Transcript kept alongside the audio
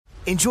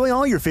Enjoy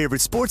all your favorite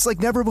sports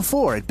like never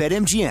before at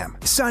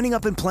BetMGM. Signing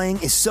up and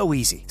playing is so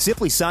easy.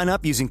 Simply sign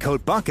up using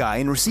code Buckeye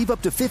and receive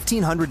up to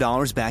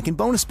 $1,500 back in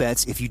bonus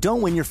bets if you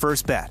don't win your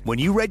first bet. When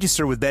you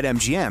register with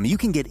BetMGM, you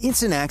can get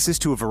instant access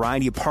to a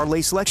variety of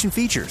parlay selection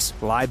features,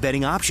 live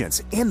betting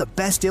options, and the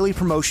best daily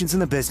promotions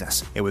in the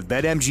business. And with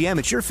BetMGM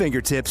at your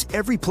fingertips,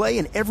 every play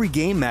and every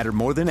game matter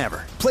more than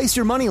ever. Place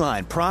your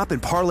moneyline, prop,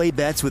 and parlay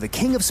bets with the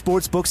king of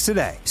sportsbooks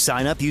today.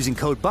 Sign up using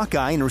code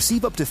Buckeye and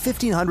receive up to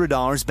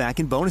 $1,500 back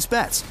in bonus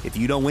bets if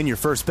you don't win your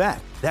first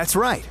bet. That's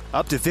right,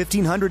 up to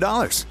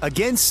 $1,500.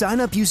 Again, sign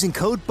up using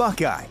code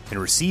Buckeye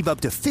and receive up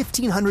to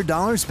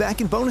 $1,500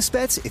 back in bonus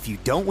bets if you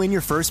don't win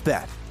your first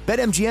bet.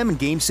 BetMGM and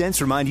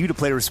GameSense remind you to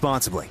play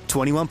responsibly.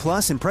 21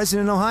 plus and present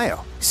in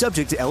Ohio.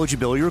 Subject to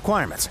eligibility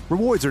requirements.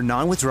 Rewards are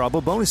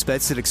non-withdrawable bonus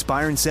bets that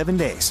expire in 7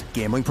 days.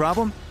 Gambling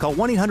problem? Call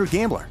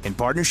 1-800-GAMBLER in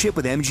partnership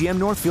with MGM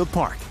Northfield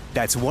Park.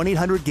 That's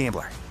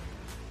 1-800-GAMBLER.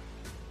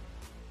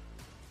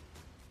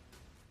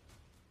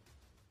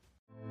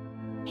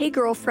 Hey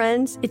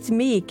girlfriends, it's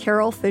me,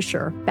 Carol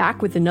Fisher,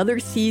 back with another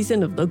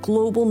season of the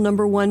global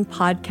 #1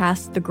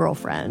 podcast, The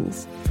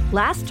Girlfriends.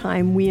 Last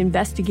time, we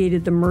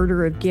investigated the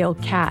murder of Gail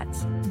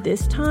Katz.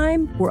 This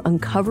time, we're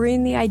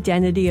uncovering the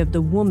identity of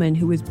the woman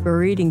who was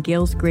buried in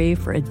Gail's grave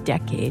for a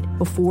decade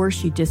before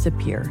she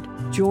disappeared.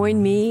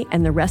 Join me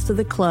and the rest of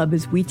the club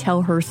as we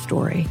tell her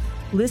story.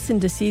 Listen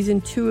to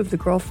Season 2 of The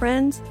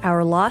Girlfriends,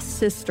 Our Lost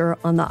Sister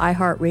on the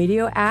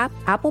iHeartRadio app,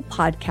 Apple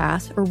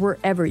Podcasts, or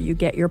wherever you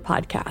get your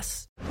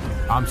podcasts.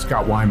 I'm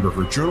Scott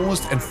Weinberger,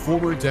 journalist and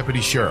former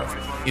deputy sheriff.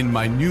 In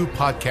my new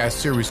podcast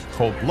series,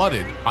 Cold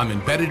Blooded, I'm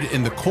embedded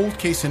in the cold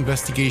case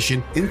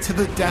investigation into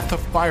the death of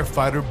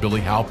firefighter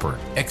Billy Halpern.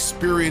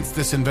 Experience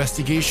this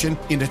investigation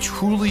in a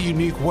truly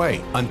unique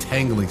way,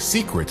 untangling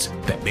secrets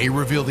that may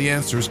reveal the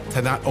answers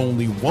to not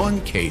only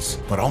one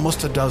case, but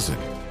almost a dozen.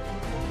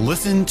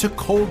 Listen to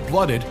Cold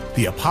Blooded,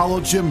 the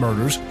Apollo Gym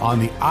Murders on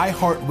the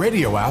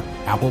iHeartRadio app,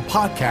 Apple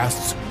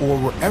Podcasts, or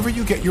wherever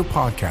you get your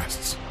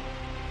podcasts.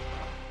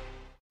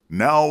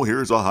 Now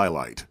here's a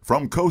highlight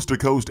from Coast to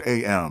Coast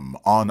AM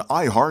on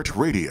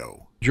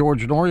iHeartRadio.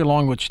 George Noory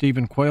along with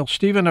Stephen Quayle.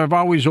 Stephen, I've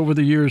always over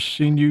the years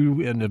seen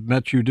you and have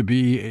met you to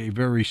be a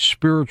very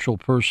spiritual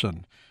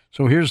person.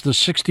 So here's the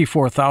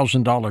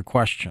 $64,000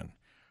 question.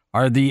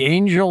 Are the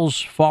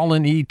angels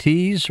fallen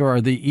ETs or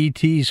are the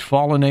ETs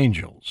fallen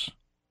angels?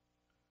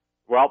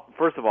 Well,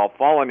 first of all,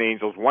 fallen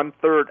angels,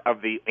 1/3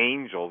 of the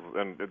angels,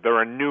 and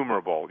they're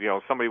innumerable. You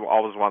know, somebody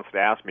always wants to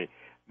ask me.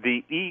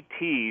 The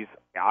ETs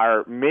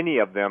many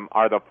of them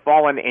are the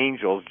fallen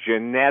angels'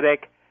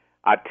 genetic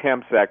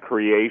attempts at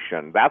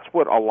creation. That's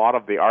what a lot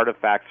of the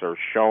artifacts are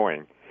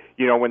showing.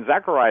 You know, when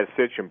Zecharia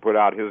Sitchin put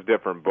out his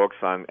different books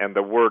on, and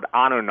the word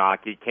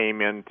Anunnaki came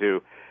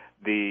into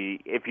the,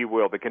 if you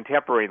will, the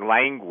contemporary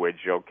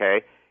language,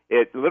 okay,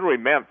 it literally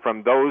meant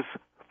from those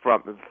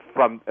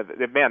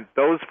it meant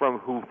those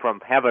who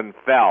from heaven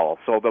fell.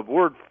 So the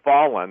word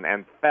fallen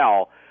and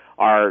fell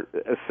are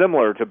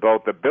similar to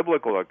both the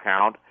biblical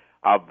account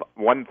of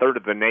 1/3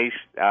 of the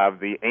nation of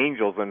the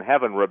angels in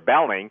heaven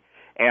rebelling.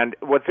 And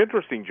what's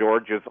interesting,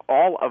 George, is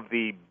all of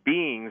the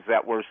beings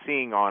that we're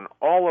seeing on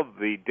all of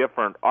the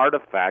different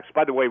artifacts.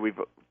 By the way, we've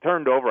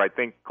turned over, I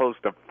think, close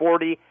to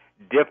 40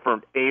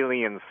 different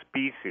alien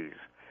species.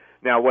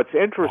 Now, what's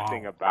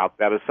interesting about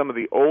that is some of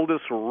the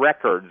oldest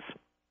records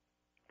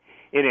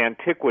in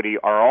antiquity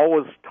are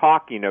always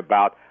talking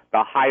about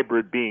the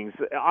hybrid beings,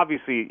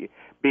 obviously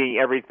being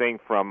everything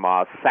from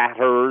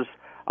satyrs.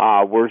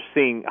 We're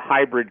seeing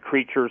hybrid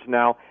creatures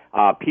now.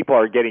 People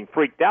are getting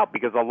freaked out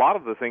because a lot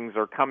of the things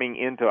are coming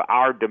into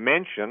our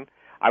dimension.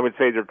 I would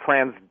say they're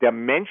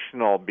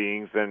trans-dimensional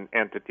beings and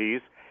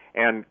entities.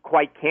 And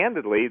quite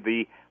candidly,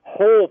 the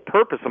whole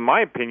purpose, in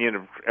my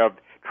opinion, of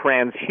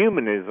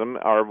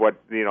transhumanism, or what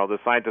the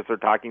scientists are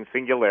talking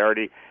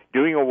singularity,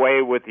 doing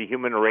away with the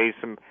human race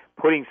and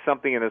putting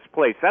something in its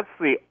place. That's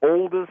the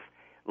oldest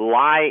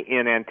lie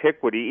in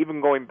antiquity,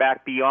 even going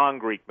back beyond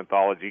Greek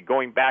mythology,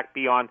 going back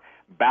beyond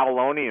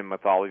Babylonian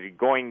mythology,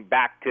 going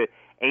back to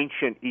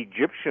ancient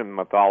Egyptian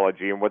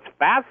mythology. And what's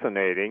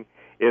fascinating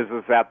is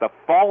that the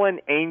fallen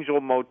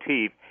angel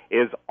motif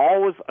is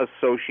always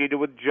associated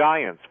with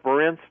giants. For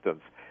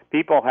instance,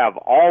 people have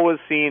always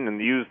seen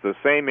and used the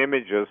same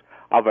images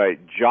of a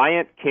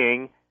giant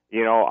king,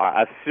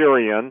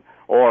 Assyrian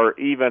or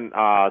even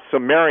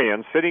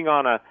Sumerian, sitting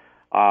on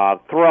a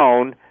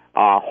throne,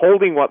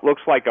 holding what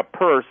looks like a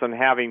purse and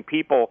having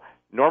people,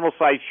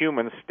 normal-sized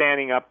humans,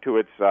 standing up to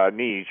its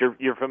knees.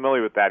 You're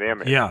familiar with that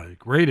image? Yeah,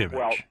 great image.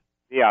 Well,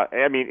 yeah,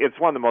 I mean, it's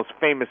one of the most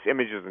famous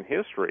images in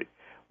history.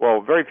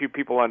 Well, very few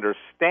people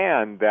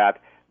understand that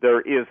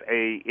there is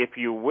if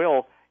you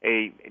will,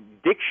 a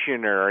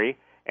dictionary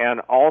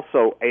and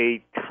also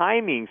a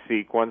timing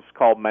sequence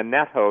called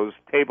Manetho's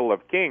Table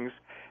of Kings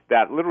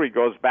that literally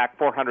goes back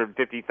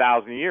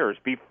 450,000 years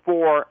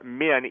before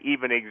men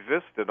even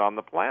existed on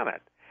the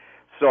planet.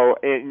 So,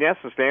 in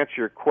essence, to answer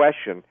your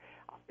question,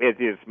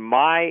 it is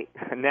my,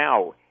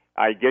 now,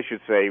 I guess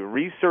you'd say,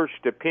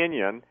 researched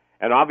opinion,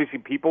 and obviously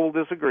people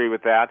will disagree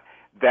with that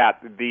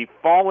that the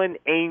fallen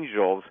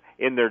angels,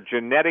 in their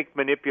genetic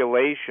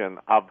manipulation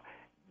of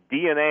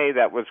DNA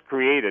that was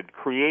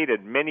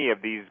created many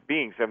of these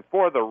beings. And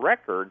for the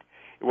record,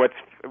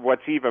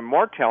 what's even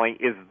more telling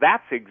is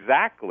that's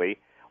exactly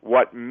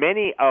what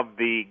many of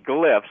the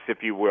glyphs,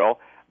 if you will,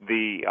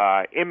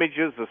 the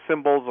images, the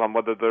symbols on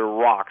whether they're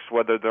rocks,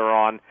 whether they're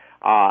on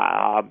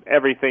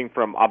everything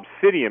from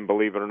obsidian,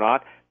 believe it or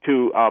not,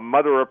 to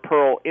mother of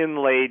pearl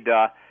inlaid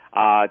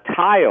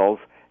tiles,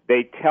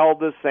 they tell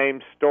the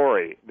same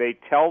story. They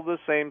tell the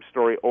same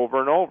story over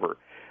and over.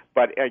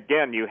 But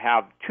again, you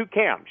have two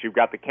camps. You've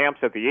got the camps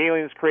that the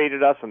aliens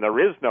created us and there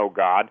is no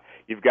God.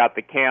 You've got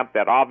the camp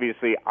that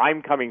obviously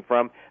I'm coming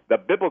from, the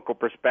biblical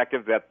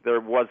perspective that there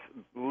was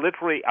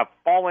literally a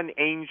fallen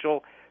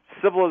angel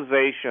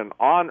civilization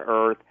on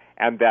earth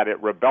and that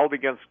it rebelled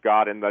against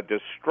God, and the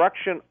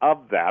destruction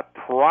of that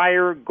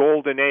prior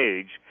golden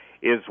age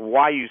is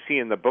why you see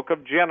in the book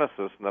of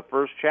Genesis, in the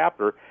first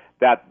chapter,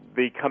 that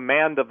the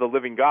command of the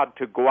living God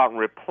to go out and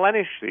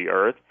replenish the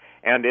earth,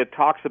 and it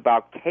talks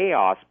about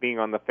chaos being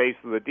on the face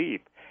of the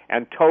deep.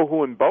 And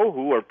tohu and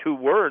bohu are two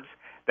words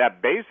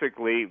that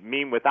basically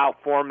mean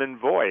without form and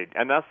void.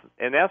 And thus,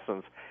 in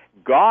essence,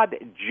 God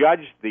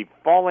judged the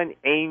fallen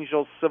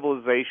angel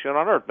civilization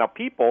on earth. Now,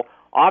 people,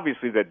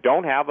 obviously, that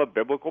don't have a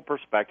biblical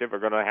perspective are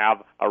going to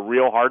have a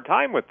real hard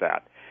time with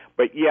that.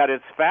 But yet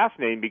it's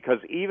fascinating because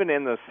even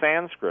in the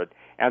Sanskrit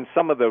and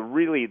some of the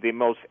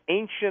most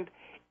ancient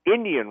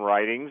Indian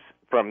writings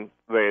from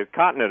the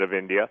continent of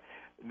India,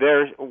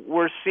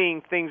 we're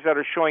seeing things that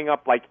are showing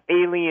up like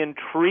alien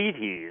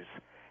treaties.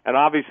 And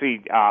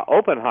obviously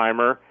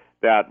Oppenheimer,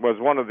 that was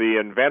one of the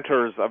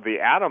inventors of the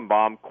atom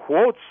bomb,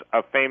 quotes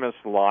a famous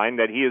line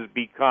that he has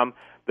become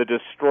the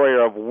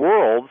destroyer of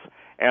worlds.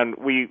 And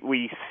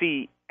we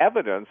see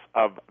evidence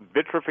of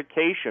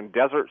vitrification,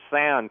 desert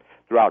sand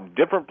throughout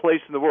different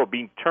places in the world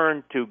being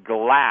turned to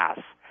glass,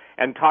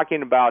 and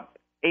talking about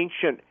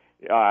ancient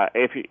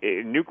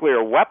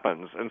nuclear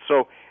weapons. And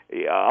so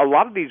a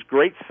lot of these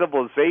great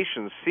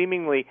civilizations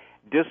seemingly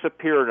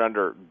disappeared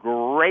under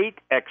great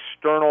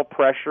external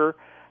pressure,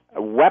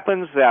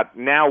 weapons that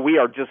now we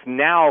are just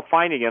now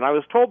finding. And I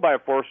was told by a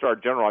four-star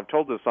general, I've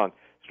told this on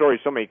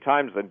stories so many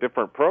times in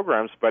different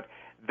programs, but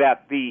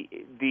that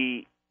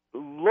the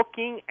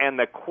looking and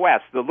the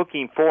quest, the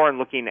looking for and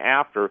looking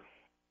after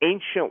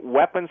ancient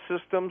weapon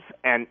systems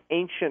and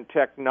ancient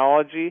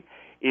technology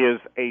is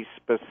a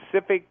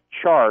specific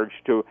charge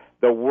to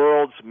the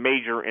world's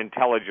major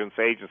intelligence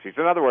agencies.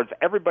 In other words,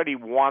 everybody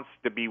wants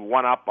to be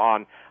one up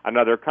on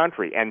another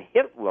country. And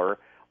Hitler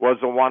was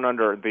the one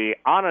under the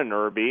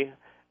Ahnenerbe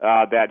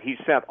that he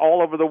sent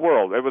all over the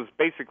world. It was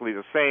basically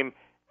the same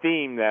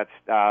theme that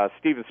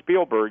Steven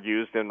Spielberg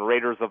used in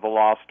Raiders of the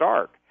Lost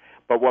Ark.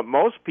 But what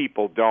most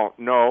people don't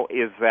know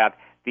is that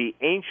the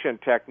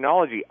ancient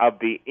technology of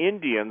the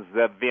Indians,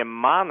 the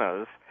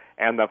Vimanas,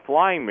 and the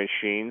flying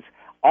machines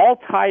all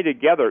tie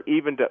together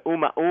even to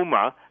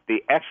Uma, the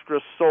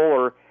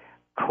extrasolar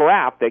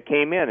craft that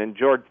came in. And,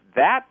 George,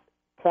 that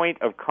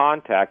point of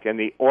contact and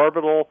the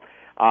orbital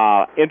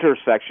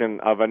intersection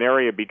of an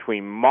area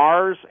between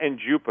Mars and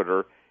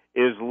Jupiter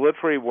is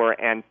literally where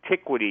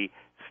antiquity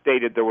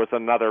stated there was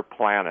another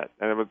planet.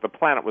 And the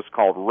planet was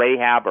called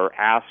Rahab or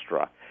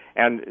Astra.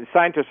 And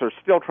scientists are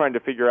still trying to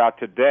figure out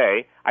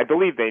today, I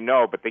believe they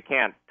know, but they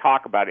can't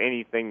talk about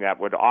anything that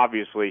would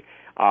obviously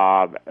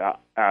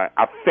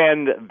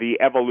offend the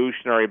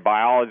evolutionary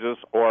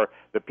biologists or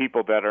the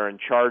people that are in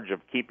charge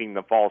of keeping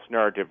the false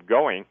narrative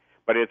going.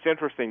 But it's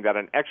interesting that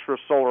an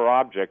extrasolar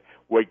object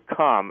would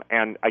come,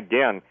 and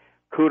again,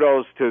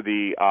 kudos to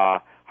the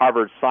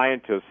Harvard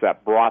scientists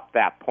that brought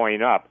that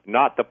point up.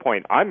 Not the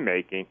point I'm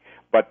making,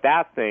 but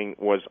that thing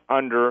was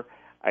under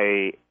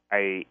a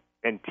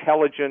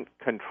intelligent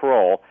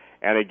control.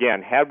 And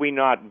again, had we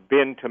not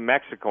been to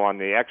Mexico on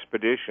the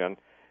expedition,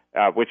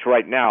 which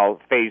right now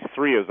phase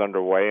 3 is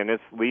underway, and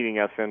it's leading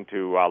us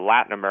into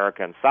Latin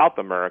America and South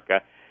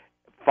America,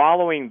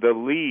 following the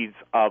leads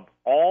of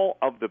all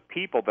of the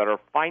people that are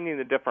finding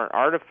the different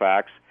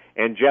artifacts,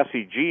 and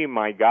Jesse G.,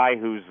 my guy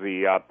who's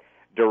the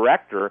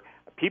director,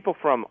 people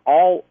from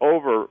all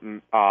over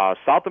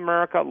South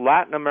America,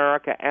 Latin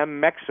America,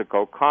 and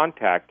Mexico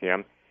contact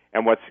him.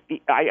 And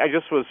I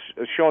just was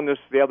showing this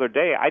the other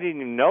day. I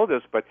didn't even know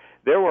this, but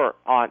there's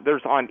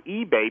on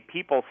eBay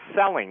people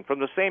selling from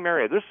the same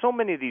area. There's so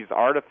many of these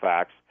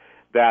artifacts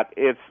that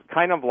it's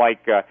kind of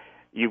like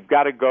you've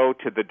got to go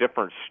to the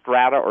different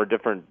strata or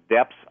different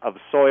depths of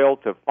soil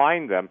to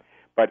find them.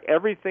 But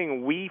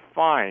everything we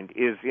find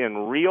is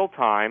in real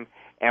time,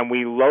 and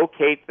we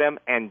locate them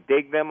and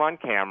dig them on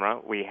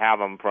camera. We have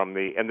them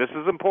and this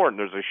is important,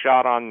 there's a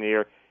shot on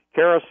the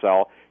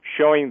carousel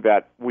showing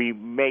that we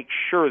make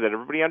sure that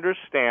everybody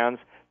understands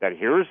that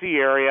here's the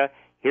area,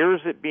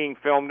 here's it being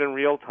filmed in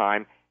real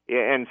time,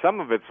 and some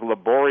of it's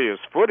laborious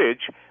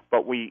footage,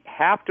 but we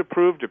have to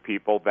prove to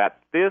people that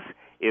this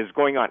is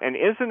going on. And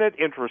isn't it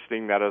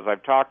interesting that as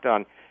I've talked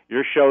on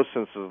your show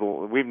since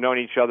we've known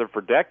each other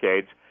for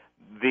decades,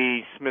 the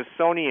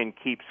Smithsonian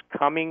keeps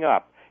coming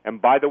up.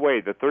 And by the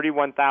way, the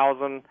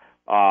 31,000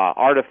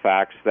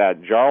 artifacts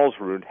that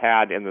Jarlsrud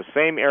had in the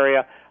same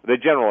area, the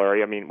general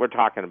area. I mean, we're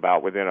talking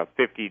about within a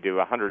 50 to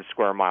 100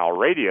 square mile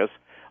radius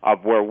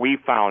of where we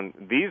found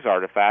these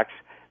artifacts.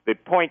 The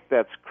point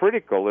that's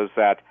critical is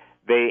that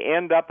they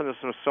end up in the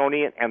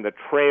Smithsonian and the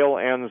trail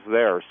ends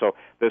there. So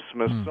the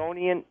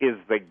Smithsonian is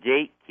the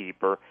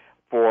gatekeeper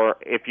for,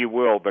 if you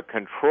will, the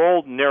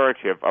controlled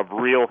narrative of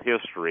real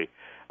history.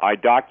 I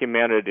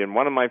documented in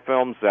one of my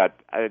films that,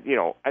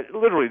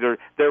 literally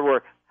there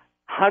were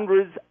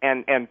hundreds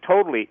and in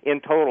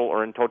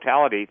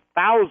totality,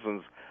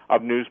 thousands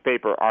of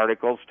newspaper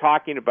articles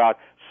talking about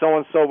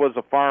so-and-so was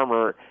a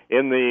farmer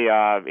in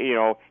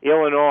the,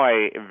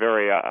 Illinois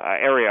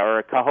area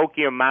or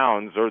Cahokia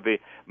Mounds or the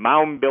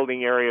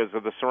mound-building areas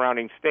of the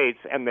surrounding states,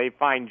 and they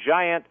find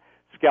giant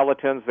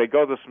skeletons. They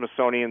go to the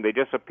Smithsonian, they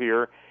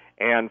disappear,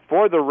 and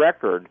for the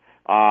record,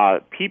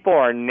 people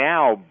are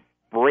now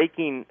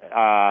breaking,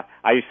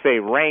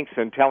 ranks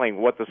and telling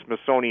what the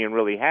Smithsonian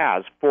really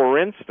has. For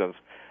instance,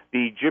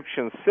 the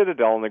Egyptian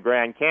citadel in the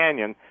Grand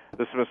Canyon,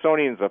 the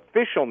Smithsonian's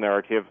official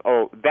narrative,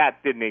 that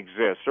didn't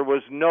exist. There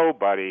was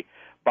nobody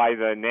by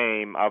the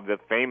name of the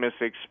famous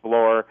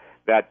explorer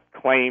that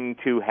claimed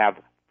to have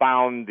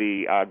found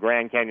the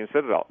Grand Canyon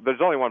citadel.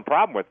 There's only one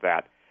problem with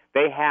that.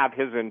 They have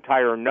his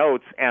entire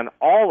notes and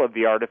all of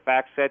the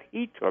artifacts that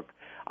he took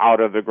out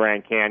of the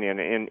Grand Canyon.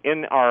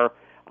 In our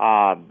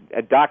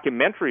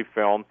documentary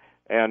film,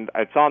 and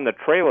it's on the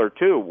trailer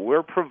too,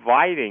 we're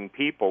providing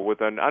people with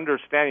an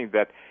understanding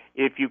that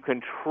if you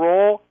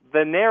control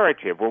the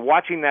narrative, we're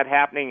watching that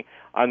happening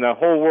on the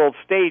whole world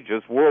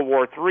stages, World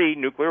War III,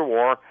 nuclear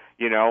war,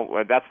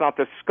 that's not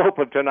the scope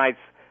of tonight's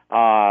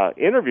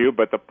interview,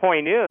 but the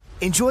point is,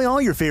 enjoy all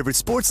your favorite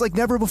sports like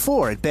never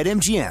before at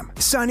BetMGM.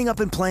 Signing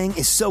up and playing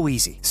is so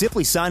easy.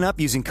 Simply sign up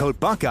using code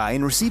Buckeye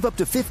and receive up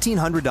to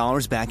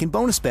 $1,500 back in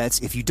bonus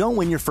bets if you don't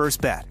win your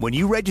first bet. When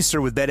you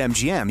register with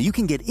BetMGM, you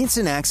can get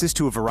instant access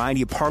to a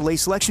variety of parlay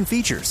selection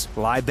features,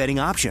 live betting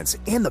options,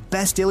 and the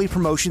best daily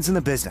promotions in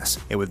the business.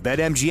 And with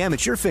BetMGM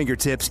at your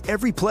fingertips,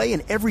 every play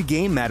and every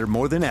game matter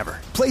more than ever.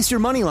 Place your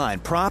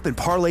moneyline, prop, and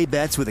parlay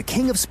bets with the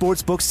king of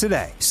sportsbooks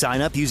today.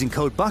 Sign up using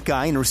code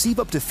Buckeye and receive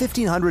up to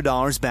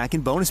 $1,500 back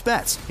in bonus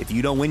bets if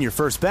you don't win your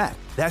first bet.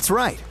 That's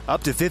right,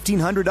 up to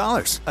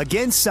 $1,500.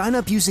 Again, sign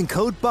up using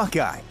code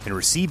Buckeye and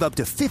receive up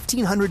to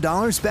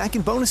 $1,500 back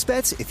in bonus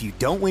bets if you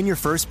don't win your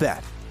first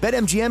bet.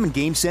 BetMGM and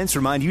GameSense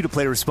remind you to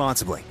play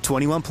responsibly.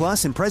 21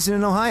 plus and present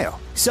in Ohio.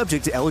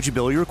 Subject to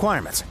eligibility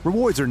requirements.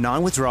 Rewards are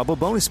non-withdrawable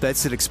bonus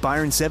bets that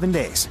expire in 7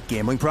 days.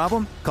 Gambling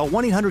problem? Call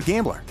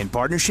 1-800-GAMBLER in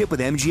partnership with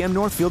MGM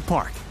Northfield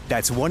Park.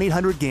 That's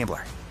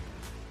 1-800-GAMBLER.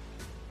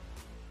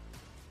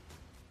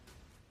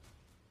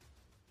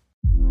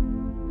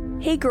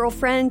 Hey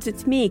girlfriends,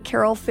 it's me,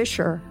 Carol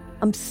Fisher.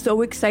 I'm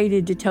so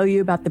excited to tell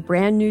you about the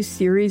brand new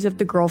series of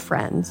The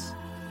Girlfriends.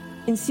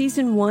 In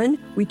season 1,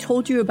 we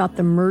told you about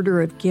the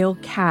murder of Gail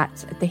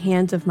Katz at the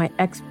hands of my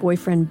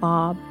ex-boyfriend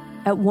Bob.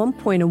 At one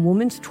point, a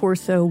woman's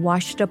torso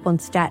washed up on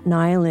Staten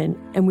Island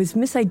and was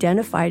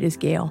misidentified as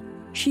Gail.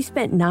 She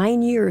spent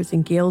 9 years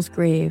in Gail's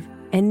grave,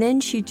 and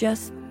then she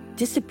just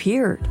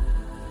disappeared.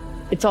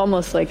 It's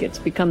almost like it's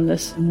become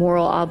this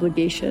moral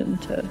obligation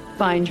to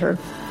find her.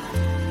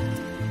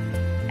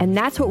 And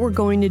that's what we're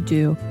going to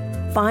do.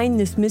 Find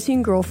this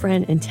missing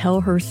girlfriend and tell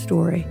her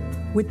story.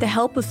 With the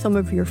help of some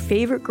of your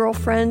favorite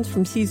girlfriends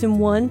from season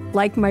 1,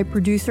 like my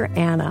producer,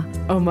 Anna.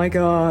 Oh my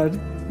God.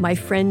 My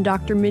friend,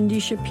 Dr. Mindy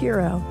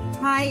Shapiro.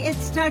 Hi,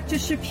 it's Dr.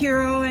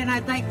 Shapiro, and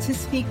I'd like to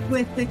speak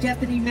with the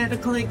deputy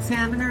medical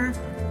examiner.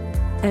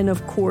 And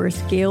of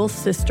course, Gail's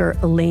sister,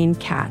 Elaine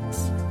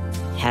Katz.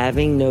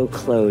 Having no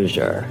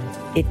closure,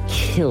 it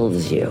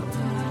kills you.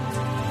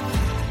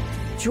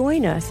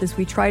 Join us as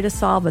we try to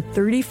solve a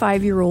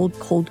 35-year-old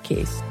cold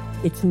case.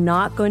 It's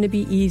not going to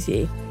be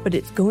easy, but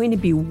it's going to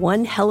be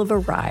one hell of a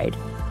ride.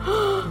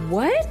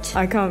 What?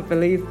 I can't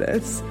believe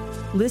this.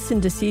 Listen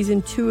to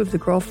season 2 of The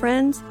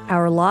Girlfriends,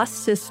 Our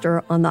Lost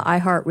Sister on the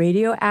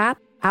iHeartRadio app,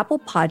 Apple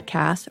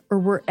Podcasts, or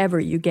wherever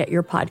you get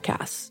your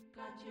podcasts.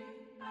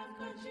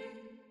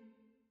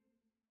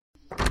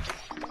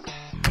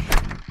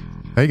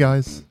 Hey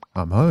guys,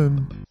 I'm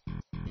home.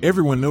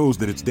 Everyone knows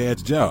that it's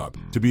Dad's job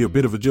to be a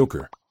bit of a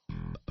joker.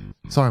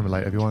 Sorry I'm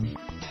late, everyone.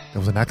 There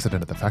was an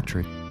accident at the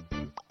factory.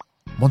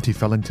 Monty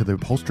fell into the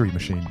upholstery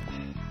machine.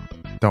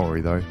 Don't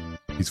worry though,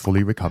 he's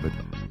fully recovered.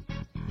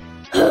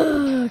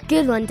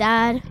 Good one,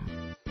 Dad.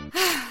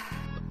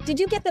 Did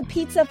you get the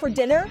pizza for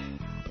dinner?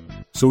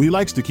 So he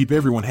likes to keep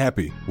everyone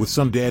happy with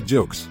some dad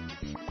jokes.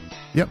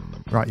 Yep,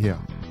 right here.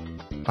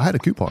 I had a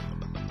coupon,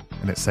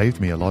 and it saved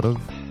me a lot of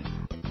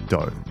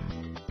dough.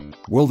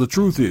 Well, the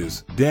truth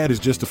is, Dad is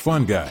just a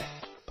fun guy.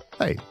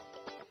 Hey,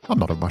 I'm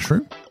not a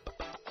mushroom.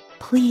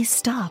 Please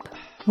stop.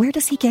 Where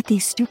does he get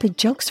these stupid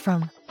jokes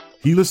from?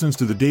 He listens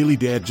to the Daily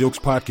Dad Jokes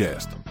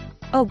podcast.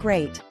 Oh,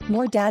 great.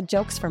 More dad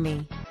jokes for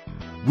me.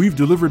 We've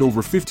delivered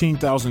over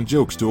 15,000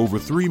 jokes to over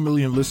 3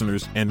 million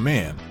listeners, and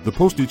man, the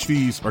postage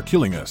fees are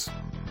killing us.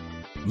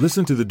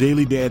 Listen to the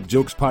Daily Dad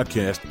Jokes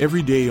podcast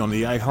every day on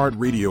the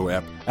iHeartRadio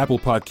app, Apple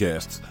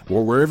Podcasts,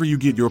 or wherever you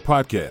get your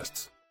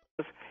podcasts.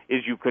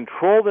 is you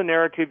control the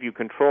narrative, you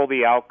control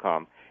the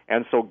outcome.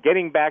 And so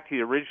getting back to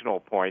the original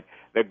point,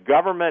 the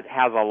government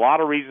has a lot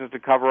of reasons to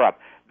cover up.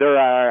 There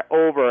are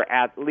over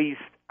at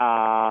least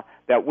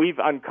that we've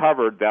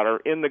uncovered that are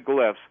in the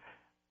glyphs,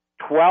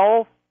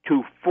 12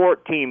 to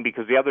 14,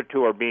 because the other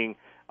two are being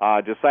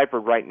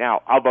deciphered right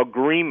now, of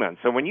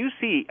agreements. And when you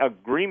see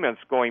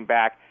agreements going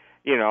back,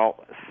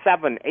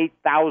 7,000,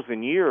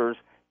 8,000 years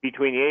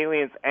between the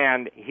aliens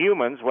and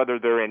humans, whether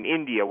they're in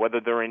India, whether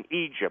they're in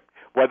Egypt,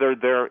 whether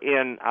they're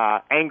in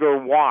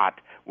Angkor Wat,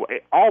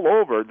 all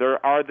over,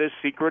 there are these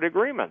secret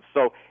agreements.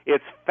 So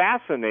it's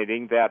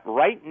fascinating that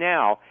right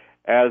now,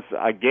 as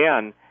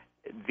again,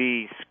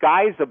 the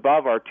skies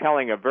above are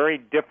telling a very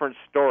different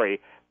story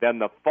than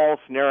the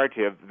false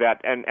narrative that,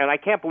 and I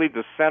can't believe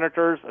the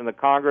senators and the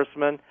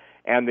congressmen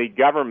and the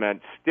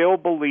government still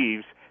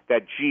believes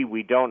that, gee,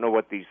 we don't know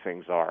what these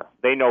things are.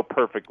 They know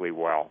perfectly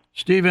well.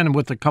 Stephen,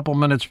 with a couple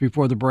minutes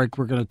before the break,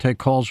 we're going to take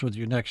calls with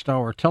you next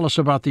hour. Tell us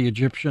about the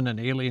Egyptian and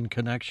alien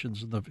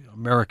connections in the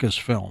America's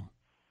film.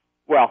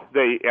 Well,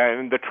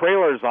 the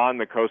trailer's on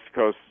the Coast to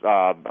Coast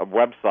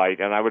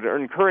website, and I would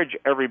encourage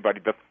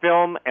everybody. The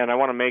film, and I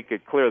want to make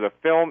it clear, the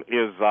film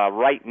is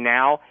right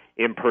now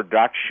in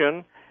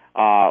production.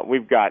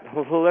 We've got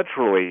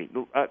literally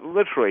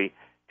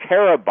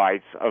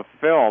terabytes of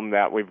film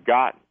that we've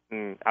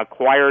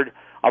acquired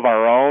of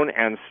our own,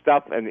 and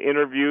stuff and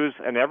interviews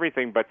and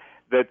everything. But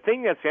the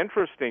thing that's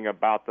interesting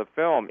about the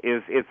film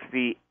is it's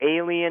the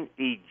alien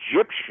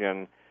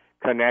Egyptian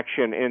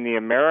connection in the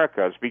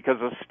Americas,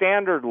 because a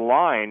standard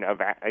line of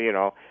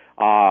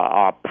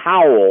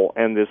Powell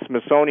and the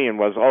Smithsonian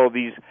was,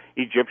 these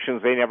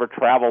Egyptians, they never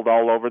traveled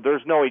all over.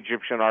 There's no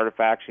Egyptian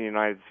artifacts in the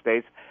United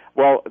States.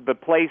 Well, the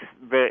place,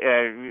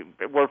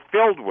 we're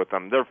filled with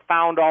them. They're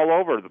found all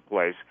over the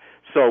place.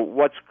 So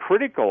what's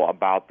critical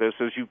about this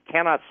is you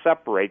cannot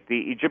separate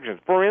the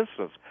Egyptians. For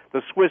instance,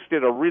 the Swiss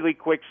did a really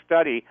quick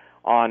study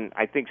on,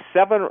 I think,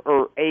 7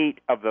 or 8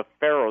 of the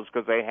pharaohs,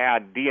 because they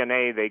had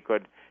DNA they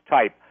could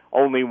type.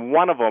 Only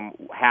one of them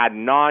had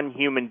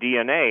non-human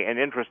DNA, and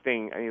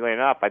interestingly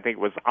enough, I think it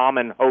was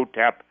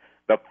Amenhotep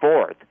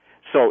IV.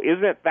 So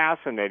isn't it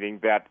fascinating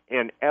that,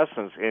 in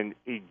essence, in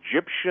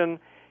Egyptian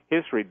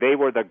history, they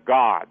were the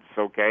gods,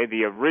 okay?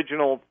 The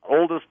original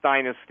oldest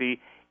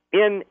dynasty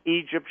in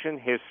Egyptian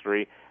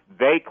history,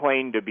 they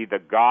claimed to be the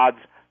gods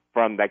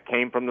that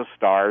came from the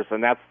stars,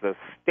 and that's the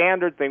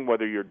standard thing,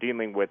 whether you're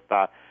dealing with,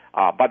 by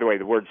the way,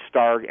 the word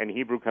star in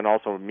Hebrew can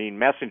also mean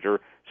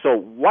messenger. So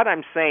what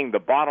I'm saying, the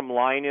bottom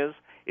line is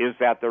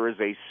that there is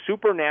a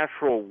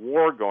supernatural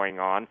war going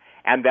on,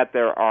 and that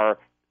there are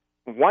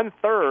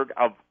 1/3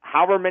 of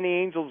however many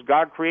angels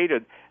God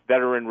created that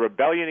are in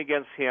rebellion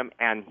against Him,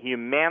 and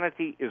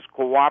humanity is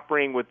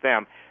cooperating with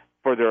them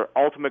for their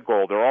ultimate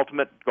goal. Their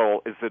ultimate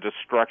goal is the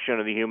destruction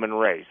of the human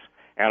race.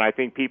 And I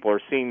think people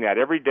are seeing that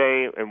every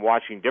day and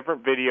watching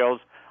different videos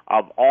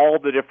of all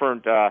the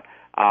different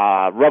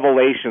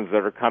revelations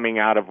that are coming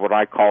out of what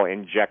I call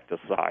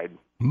injecticide.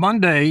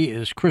 Monday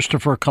is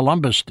Christopher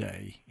Columbus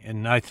Day,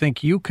 and I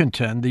think you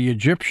contend the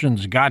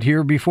Egyptians got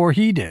here before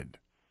he did.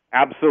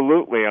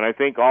 Absolutely, and I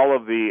think all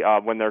of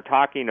the when they're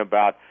talking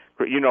about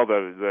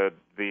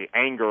the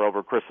anger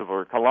over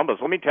Christopher Columbus.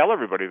 Let me tell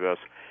everybody this: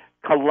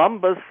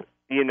 Columbus,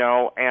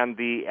 and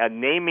the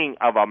naming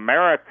of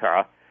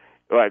America.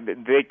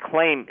 They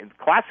claim,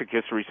 classic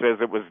history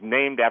says it was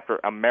named after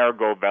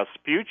Amerigo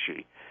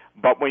Vespucci.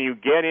 But when you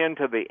get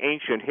into the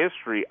ancient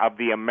history of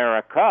the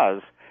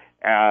Americas,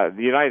 the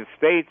United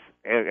States,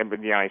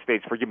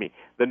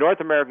 the North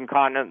American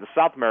continent and the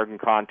South American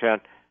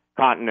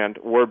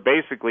continent were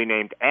basically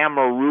named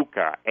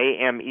Ameruca,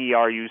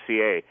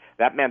 Ameruca.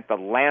 That meant the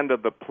land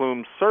of the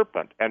plumed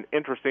serpent. And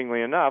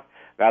interestingly enough,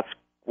 that's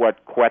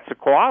what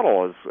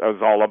Quetzalcoatl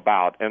is all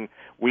about. And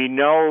we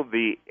know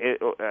the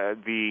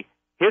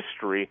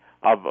history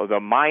of the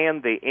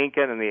Mayan, the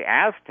Incan, and the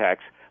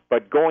Aztecs,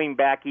 but going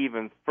back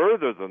even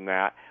further than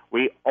that,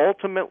 we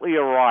ultimately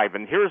arrive,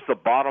 and here's the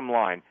bottom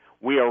line,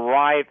 we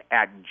arrive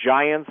at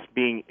giants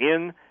being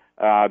in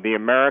the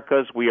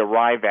Americas, we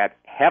arrive at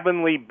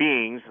heavenly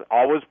beings,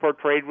 always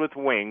portrayed with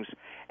wings,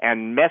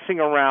 and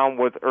messing around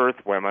with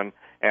earth women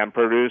and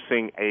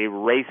producing a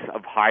race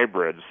of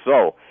hybrids.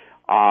 So,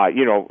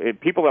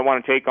 people that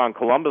want to take on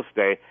Columbus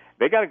Day,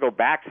 they got to go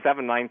back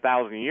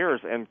 9,000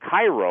 years. And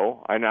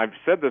Cairo, and I've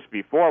said this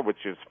before,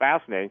 which is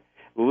fascinating,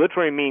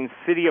 literally means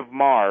city of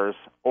Mars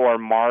or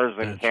Mars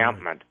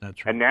encampment.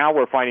 That's right. And now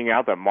we're finding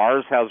out that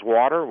Mars has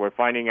water. We're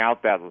finding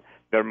out that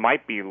there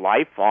might be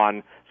life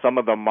on some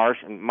of the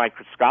Martian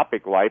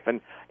microscopic life. And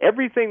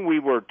everything we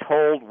were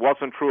told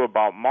wasn't true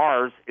about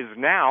Mars is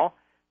now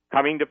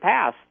coming to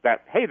pass,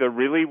 that, hey, there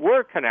really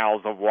were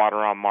canals of water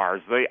on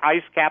Mars. The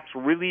ice caps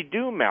really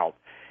do melt.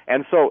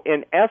 And so,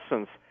 in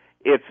essence,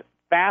 it's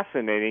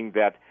fascinating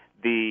that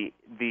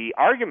the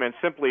argument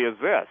simply is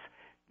this: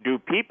 do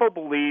people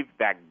believe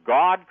that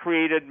God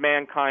created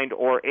mankind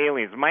or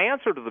aliens? My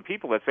answer to the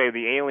people that say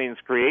the aliens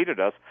created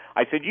us,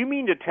 I said, you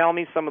mean to tell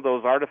me some of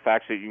those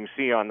artifacts that you can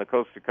see on the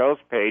Coast to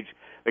Coast page,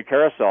 the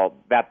carousel,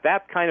 that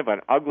kind of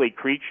an ugly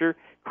creature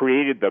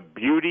created the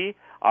beauty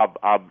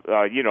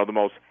the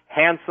most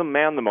handsome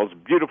man, the most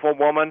beautiful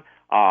woman.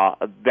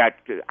 That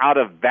out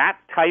of that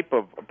type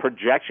of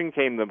projection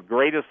came the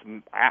greatest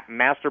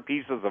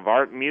masterpieces of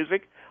art and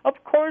music?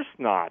 Of course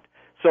not.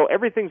 So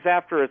everything's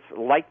after its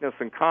likeness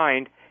and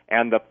kind,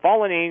 and the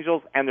fallen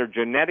angels and their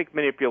genetic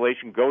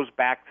manipulation goes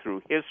back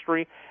through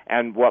history.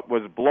 And what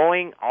was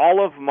blowing all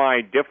of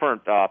my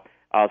different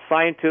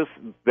scientists,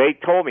 they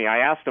told me, I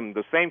asked them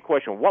the same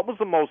question, what was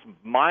the most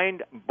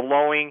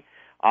mind-blowing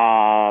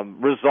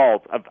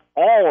result of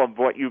all of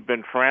what you've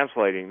been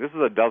translating? This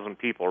is a dozen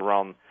people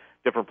around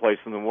different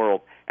places in the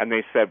world, and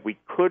they said we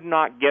could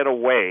not get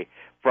away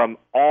from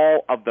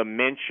all of the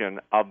mention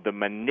of the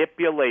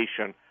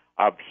manipulation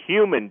of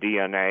human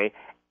DNA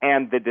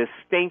and the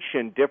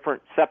distinction,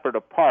 different, separate,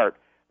 apart,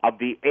 of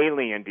the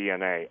alien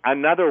DNA.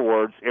 In other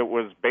words, it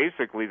was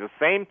basically the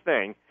same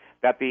thing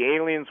that the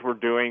aliens were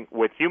doing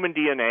with human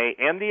DNA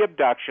and the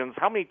abductions.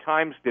 How many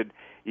times did,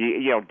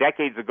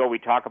 decades ago we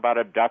talk about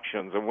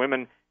abductions and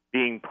women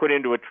being put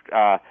into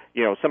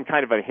some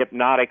kind of a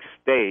hypnotic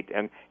state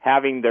and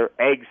having their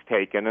eggs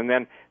taken, and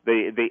then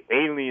the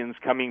aliens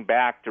coming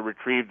back to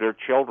retrieve their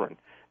children.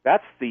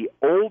 That's the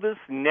oldest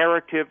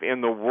narrative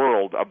in the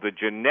world of the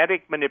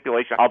genetic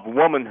manipulation of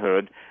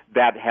womanhood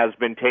that has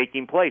been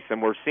taking place,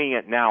 and we're seeing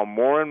it now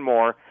more and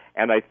more.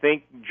 And I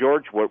think,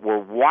 George, what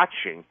we're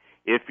watching,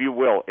 if you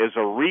will, is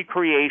a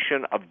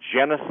recreation of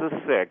Genesis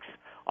 6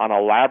 on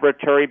a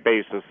laboratory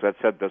basis that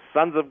said the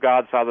sons of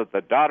God saw that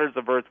the daughters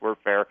of earth were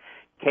fair,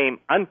 came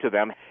unto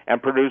them,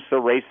 and produced a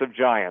race of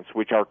giants,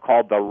 which are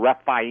called the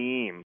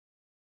Rephaim.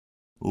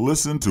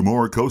 Listen to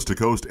more Coast to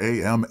Coast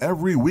AM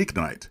every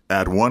weeknight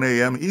at 1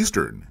 a.m.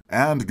 Eastern,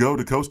 and go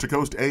to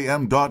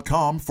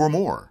coasttocoastam.com for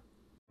more.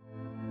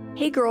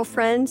 Hey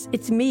girlfriends,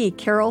 it's me,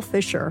 Carol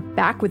Fisher,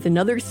 back with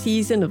another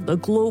season of the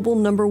global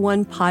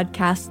 #1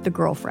 podcast, The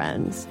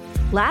Girlfriends.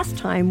 Last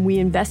time, we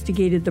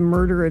investigated the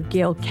murder of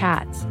Gail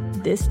Katz.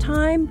 This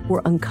time,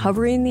 we're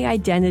uncovering the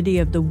identity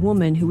of the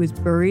woman who was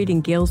buried in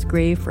Gail's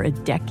grave for a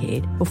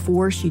decade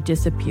before she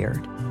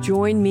disappeared.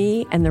 Join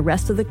me and the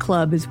rest of the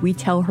club as we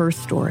tell her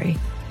story.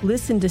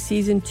 Listen to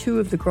Season 2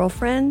 of The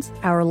Girlfriends,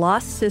 Our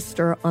Lost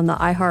Sister, on the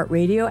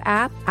iHeartRadio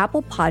app,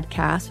 Apple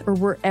Podcasts, or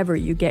wherever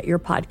you get your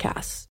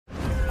podcasts.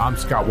 I'm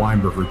Scott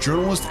Weinberger,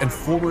 journalist and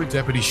former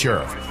deputy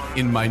sheriff.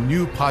 In my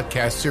new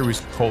podcast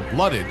series, Cold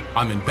Blooded,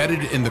 I'm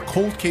embedded in the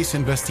cold case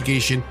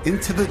investigation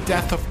into the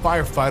death of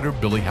firefighter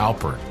Billy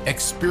Halpern.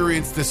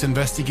 Experience this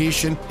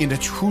investigation in a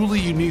truly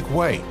unique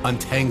way,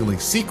 untangling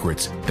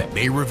secrets that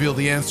may reveal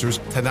the answers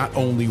to not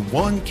only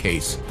one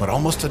case, but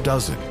almost a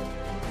dozen.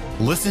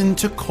 Listen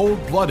to Cold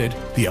Blooded,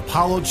 the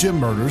Apollo Gym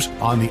Murders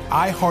on the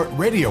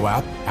iHeartRadio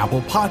app,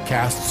 Apple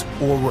Podcasts,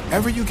 or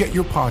wherever you get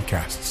your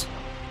podcasts.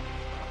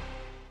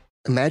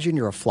 Imagine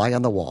you're a fly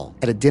on the wall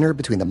at a dinner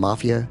between the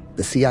Mafia,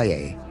 the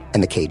CIA,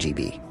 and the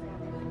KGB.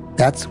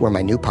 That's where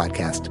my new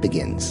podcast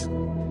begins.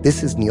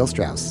 This is Neil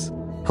Strauss,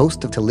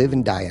 host of To Live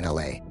and Die in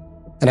LA,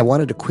 and I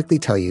wanted to quickly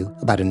tell you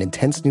about an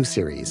intense new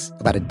series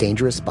about a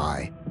dangerous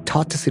spy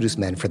taught to seduce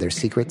men for their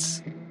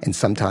secrets and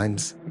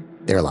sometimes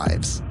their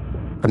lives.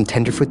 From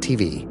Tenderfoot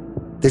TV,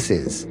 this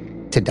is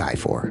To Die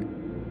For.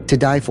 To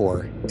Die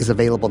For is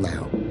available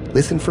now.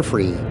 Listen for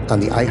free on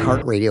the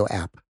iHeartRadio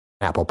app,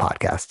 Apple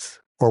Podcasts,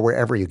 or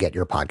wherever you get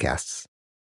your podcasts.